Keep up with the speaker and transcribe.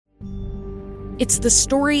It's the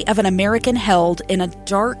story of an American held in a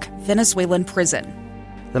dark Venezuelan prison.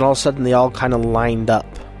 Then all of a sudden, they all kind of lined up.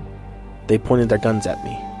 They pointed their guns at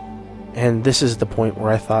me. And this is the point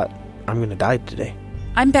where I thought, I'm going to die today.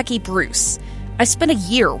 I'm Becky Bruce. I spent a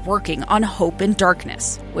year working on Hope in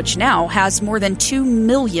Darkness, which now has more than 2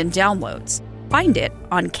 million downloads. Find it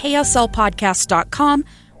on kslpodcast.com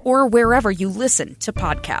or wherever you listen to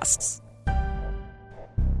podcasts.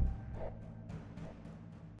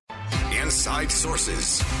 Inside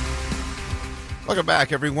Sources. Welcome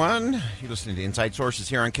back, everyone. You're listening to Inside Sources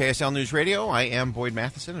here on KSL News Radio. I am Boyd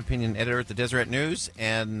Matheson, opinion editor at the Deseret News,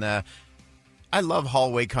 and I love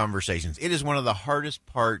hallway conversations. It is one of the hardest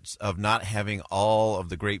parts of not having all of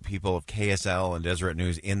the great people of KSL and Deseret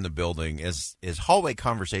News in the building. Is hallway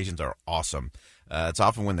conversations are awesome. It's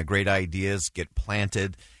often when the great ideas get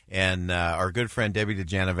planted. And our good friend Debbie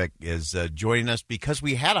Dejanovic is joining us because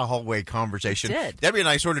we had a hallway conversation. We did. Debbie and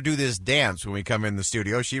I sort of do this dance when we come in the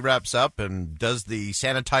studio. She wraps up and does the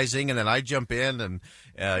sanitizing, and then I jump in and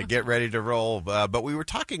get ready to roll. But we were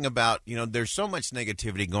talking about, there's so much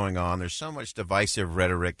negativity going on. There's so much divisive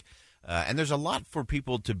rhetoric. And there's a lot for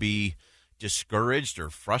people to be discouraged or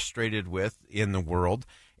frustrated with in the world.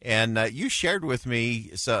 And you shared with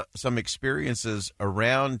me some experiences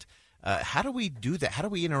around how do we do that? How do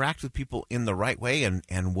we interact with people in the right way?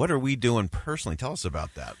 And what are we doing personally? Tell us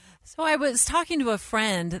about that. So I was talking to a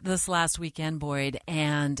friend this last weekend, Boyd,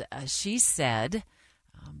 and she said,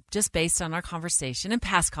 just based on our conversation and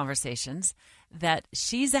past conversations, that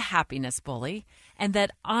she's a happiness bully and that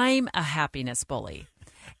I'm a happiness bully.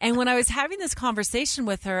 And when I was having this conversation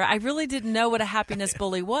with her, I really didn't know what a happiness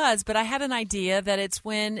bully was, but I had an idea that it's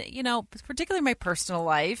when, particularly in my personal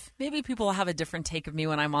life, maybe people will have a different take of me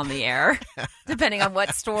when I'm on the air, depending on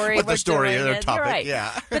what story what we're the story doing. or topic, right.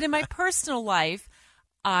 Yeah. But in my personal life,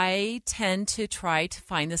 I tend to try to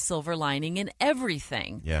find the silver lining in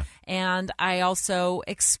everything. Yeah. And I also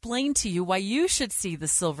explain to you why you should see the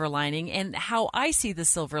silver lining and how I see the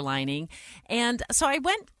silver lining. And so I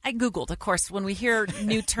Googled, of course, when we hear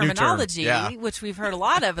new terminology, which we've heard a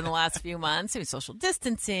lot of in the last few months, social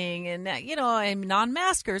distancing and, and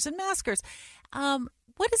non-maskers and maskers.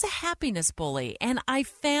 What is a happiness bully? And I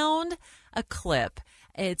found a clip.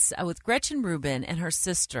 It's with Gretchen Rubin and her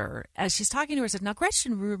sister. As she's talking to her, said, now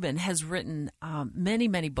Gretchen Rubin has written many,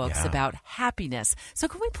 many books about happiness. So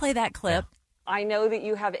can we play that clip? Yeah. I know that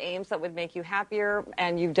you have aims that would make you happier,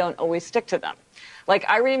 and you don't always stick to them. Like,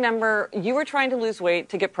 I remember you were trying to lose weight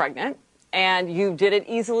to get pregnant, and you did it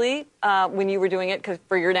easily when you were doing it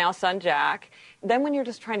for your now son, Jack. Then when you're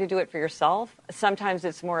just trying to do it for yourself, sometimes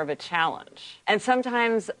it's more of a challenge. And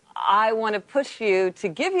sometimes I want to push you to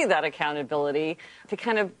give you that accountability, to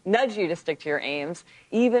kind of nudge you to stick to your aims,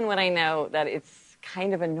 even when I know that it's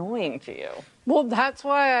kind of annoying to you. Well, that's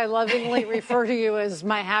why I lovingly refer to you as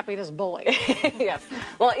my happiness bully. Yes.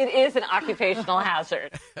 Well, it is an occupational hazard.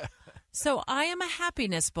 So I am a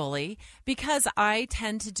happiness bully because I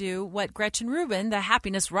tend to do what Gretchen Rubin, the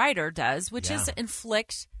happiness writer, does, which is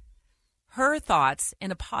inflict her thoughts in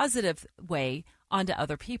a positive way onto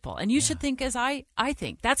other people. And you should think as I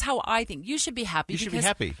think. That's how I think. You should be happy. You should be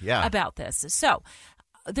happy, about this. So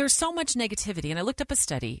there's so much negativity. And I looked up a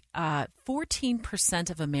study. 14%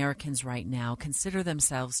 of Americans right now consider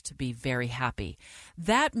themselves to be very happy.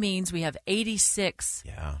 That means we have 86%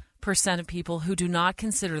 of people who do not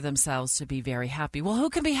consider themselves to be very happy. Well, who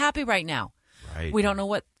can be happy right now? Right. We don't know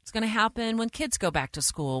what's going to happen when kids go back to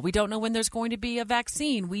school. We don't know when there's going to be a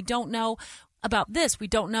vaccine. We don't know about this. We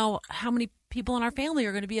don't know how many people in our family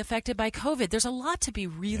are going to be affected by COVID. There's a lot to be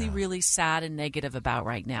really, really sad and negative about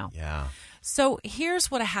right now. Yeah. So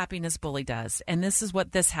here's what a happiness bully does, and this is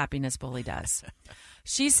what this happiness bully does.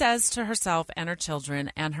 She says to herself and her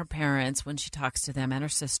children and her parents when she talks to them and her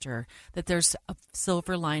sister that there's a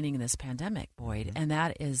silver lining in this pandemic, Boyd, and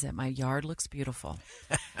that is that my yard looks beautiful,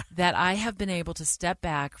 that I have been able to step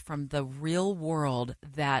back from the real world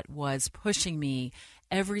that was pushing me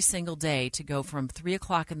every single day to go from 3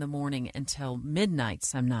 o'clock in the morning until midnight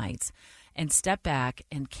some nights and step back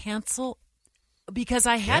and cancel because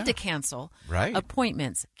I had to cancel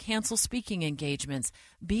appointments, cancel speaking engagements,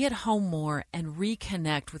 be at home more, and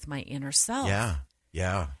reconnect with my inner self.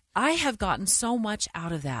 Yeah. I have gotten so much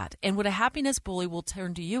out of that. And what a happiness bully will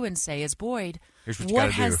turn to you and say is, Boyd,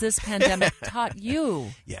 what has this pandemic taught you?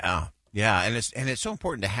 Yeah. Yeah, and it's so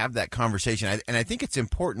important to have that conversation. And I think it's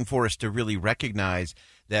important for us to really recognize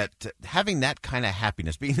that having that kind of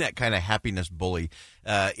happiness, being that kind of happiness bully,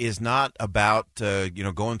 is not about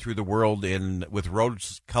going through the world with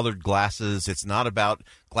rose-colored glasses. It's not about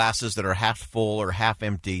glasses that are half full or half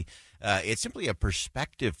empty. It's simply a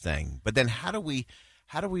perspective thing. But then how do we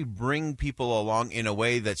how do we bring people along in a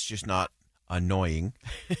way that's just not annoying?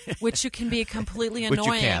 Which you can be completely Which you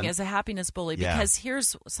annoying can. as a happiness bully. Yeah. Because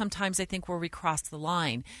here's sometimes I think where we cross the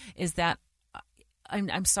line is that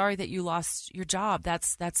I'm sorry that you lost your job.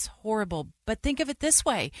 That's horrible. But think of it this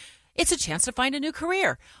way. It's a chance to find a new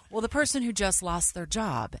career. Well, the person who just lost their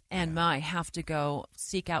job and might have to go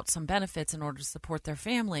seek out some benefits in order to support their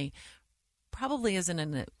family probably isn't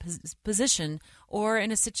in a position or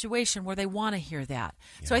in a situation where they want to hear that.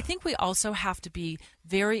 Yeah. So I think we also have to be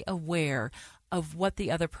very aware of what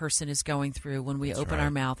the other person is going through when we open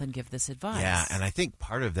our mouth and give this advice. Yeah, and I think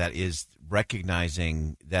part of that is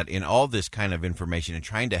recognizing that in all this kind of information and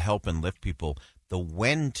trying to help and lift people, the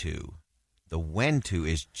when to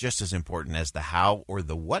is just as important as the how or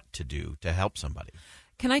the what to do to help somebody.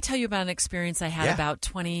 Can I tell you about an experience I had about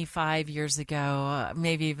 25 years ago,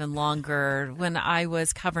 maybe even longer, when I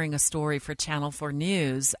was covering a story for Channel 4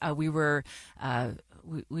 News?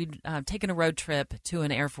 We'd taken a road trip to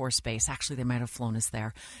an Air Force base. Actually, they might have flown us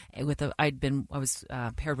there. I was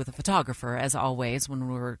paired with a photographer, as always, when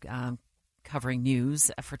we were covering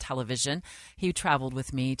news for television. He traveled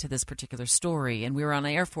with me to this particular story, and we were on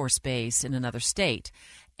an Air Force base in another state.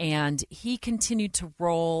 And he continued to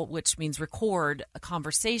roll, which means record, a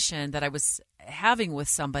conversation that I was having with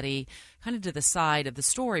somebody kind of to the side of the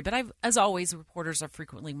story. But as always, reporters are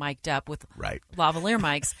frequently mic'd up with lavalier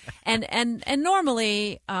mics. And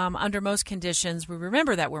normally, under most conditions, we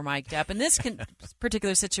remember that we're mic'd up. In this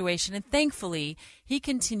particular situation, and thankfully, he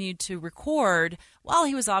continued to record while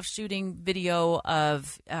he was off shooting video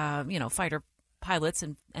of, fighter pilots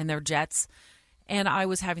and their jets. And I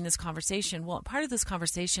was having this conversation. Well, part of this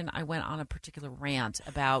conversation, I went on a particular rant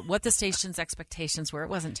about what the station's expectations were. It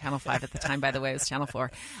wasn't Channel 5 at the time, by the way. It was Channel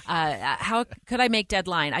 4. How could I make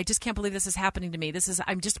deadline? I just can't believe this is happening to me.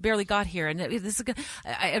 I'm just barely got here. And I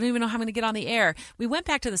don't even know how I'm going to get on the air. We went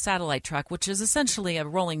back to the satellite truck, which is essentially a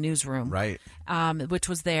rolling newsroom. Right. Which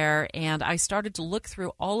was there. And I started to look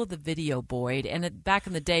through all of the video, Boyd. And back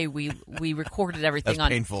in the day, we recorded everything on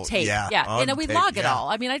painful. tape. Yeah. And we log it all.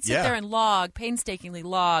 I mean, I'd sit there and painstakingly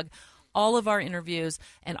log all of our interviews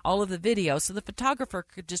and all of the video. So the photographer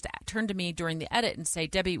could just turn to me during the edit and say,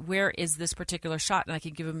 Debbie, where is this particular shot? And I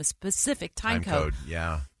could give him a specific time code.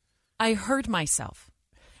 Yeah. I heard myself,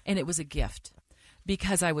 and it was a gift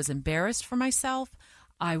because I was embarrassed for myself.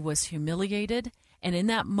 I was humiliated. And in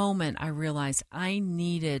that moment, I realized I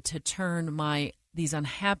needed to turn these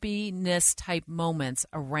unhappiness type moments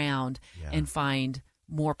around and find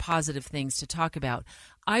more positive things to talk about.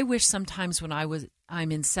 I wish sometimes when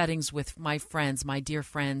I'm in settings with my friends, my dear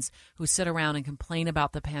friends, who sit around and complain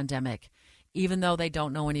about the pandemic, even though they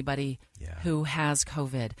don't know anybody who has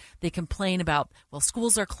COVID. They complain about, well,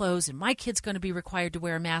 schools are closed and my kid's going to be required to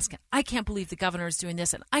wear a mask. And I can't believe the governor is doing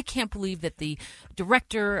this. And I can't believe that the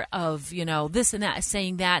director of, this and that is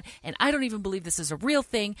saying that. And I don't even believe this is a real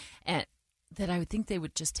thing. And that I would think they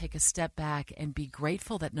would just take a step back and be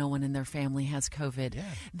grateful that no one in their family has COVID,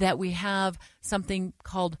 that we have something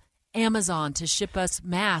called Amazon to ship us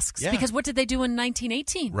masks. Because what did they do in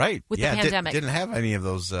 1918 with the pandemic? Didn't have any of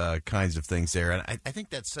those kinds of things there. And I think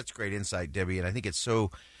that's such great insight, Debbie, and I think it's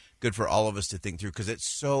so good for all of us to think through because it's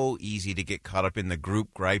so easy to get caught up in the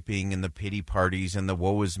group griping and the pity parties and the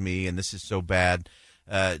woe is me and this is so bad.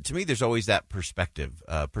 To me, there's always that perspective.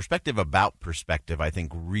 Perspective about perspective, I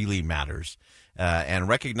think, really matters. And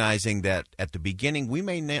recognizing that at the beginning, we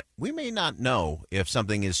may not know if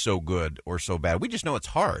something is so good or so bad. We just know it's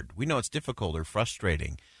hard. We know it's difficult or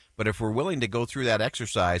frustrating. But if we're willing to go through that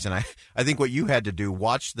exercise, and I think what you had to do,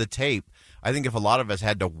 watch the tape. I think if a lot of us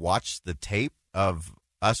had to watch the tape of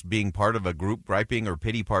us being part of a group griping or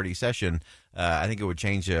pity party session, I think it would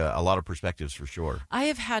change a lot of perspectives for sure. I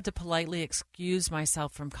have had to politely excuse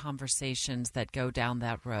myself from conversations that go down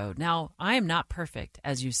that road. Now, I am not perfect,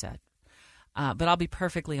 as you said, but I'll be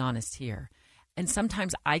perfectly honest here. And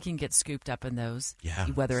sometimes I can get scooped up in those,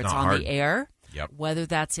 whether it's on the air, whether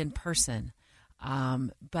that's in person.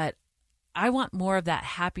 But I want more of that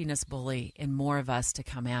happiness bully in more of us to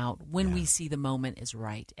come out when we see the moment is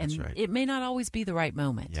right. And it may not always be the right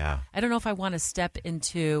moment. I don't know if I want to step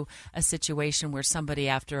into a situation where somebody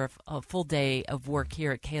after a full day of work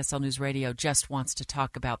here at KSL News Radio just wants to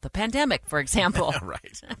talk about the pandemic, for example.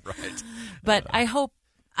 Right. But I hope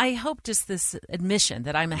I hope just this admission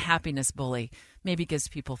that I'm a happiness bully maybe gives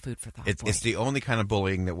people food for thought. It's the only kind of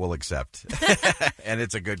bullying that we'll accept, and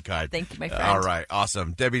it's a good kind. Thank you, my friend. All right,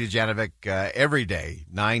 awesome. Debbie Dujanovic, every day,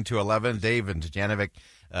 9 to 11. Dave and Dujanovic,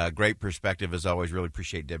 great perspective as always. Really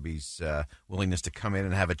appreciate Debbie's willingness to come in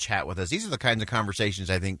and have a chat with us. These are the kinds of conversations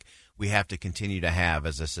I think we have to continue to have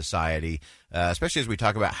as a society, especially as we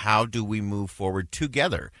talk about how do we move forward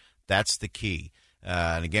together. That's the key.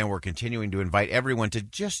 And again, we're continuing to invite everyone to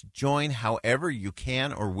just join however you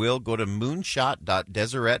can or will. Go to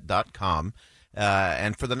moonshot.deseret.com.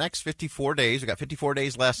 And for the next 54 days, we've got 54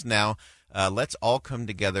 days left now. Let's all come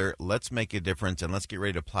together. Let's make a difference, and let's get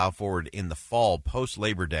ready to plow forward in the fall,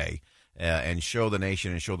 post-Labor Day, and show the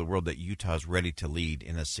nation and show the world that Utah is ready to lead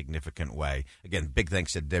in a significant way. Again, big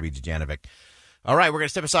thanks to Debbie Dujanovic. All right, we're going to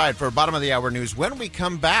step aside for bottom of the hour news. When we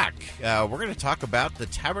come back, we're going to talk about the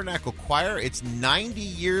Tabernacle Choir. It's 90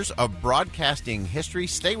 years of broadcasting history.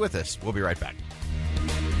 Stay with us. We'll be right back.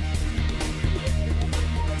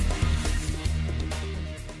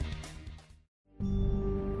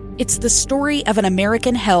 It's the story of an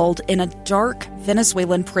American held in a dark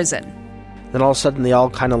Venezuelan prison. Then all of a sudden, they all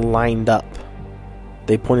kind of lined up.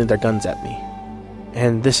 They pointed their guns at me.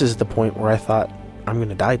 And this is the point where I thought, I'm going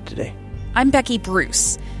to die today. I'm Becky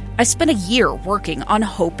Bruce. I spent a year working on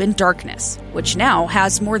Hope in Darkness, which now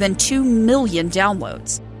has more than 2 million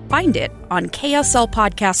downloads. Find it on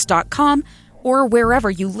kslpodcast.com or wherever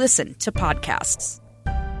you listen to podcasts.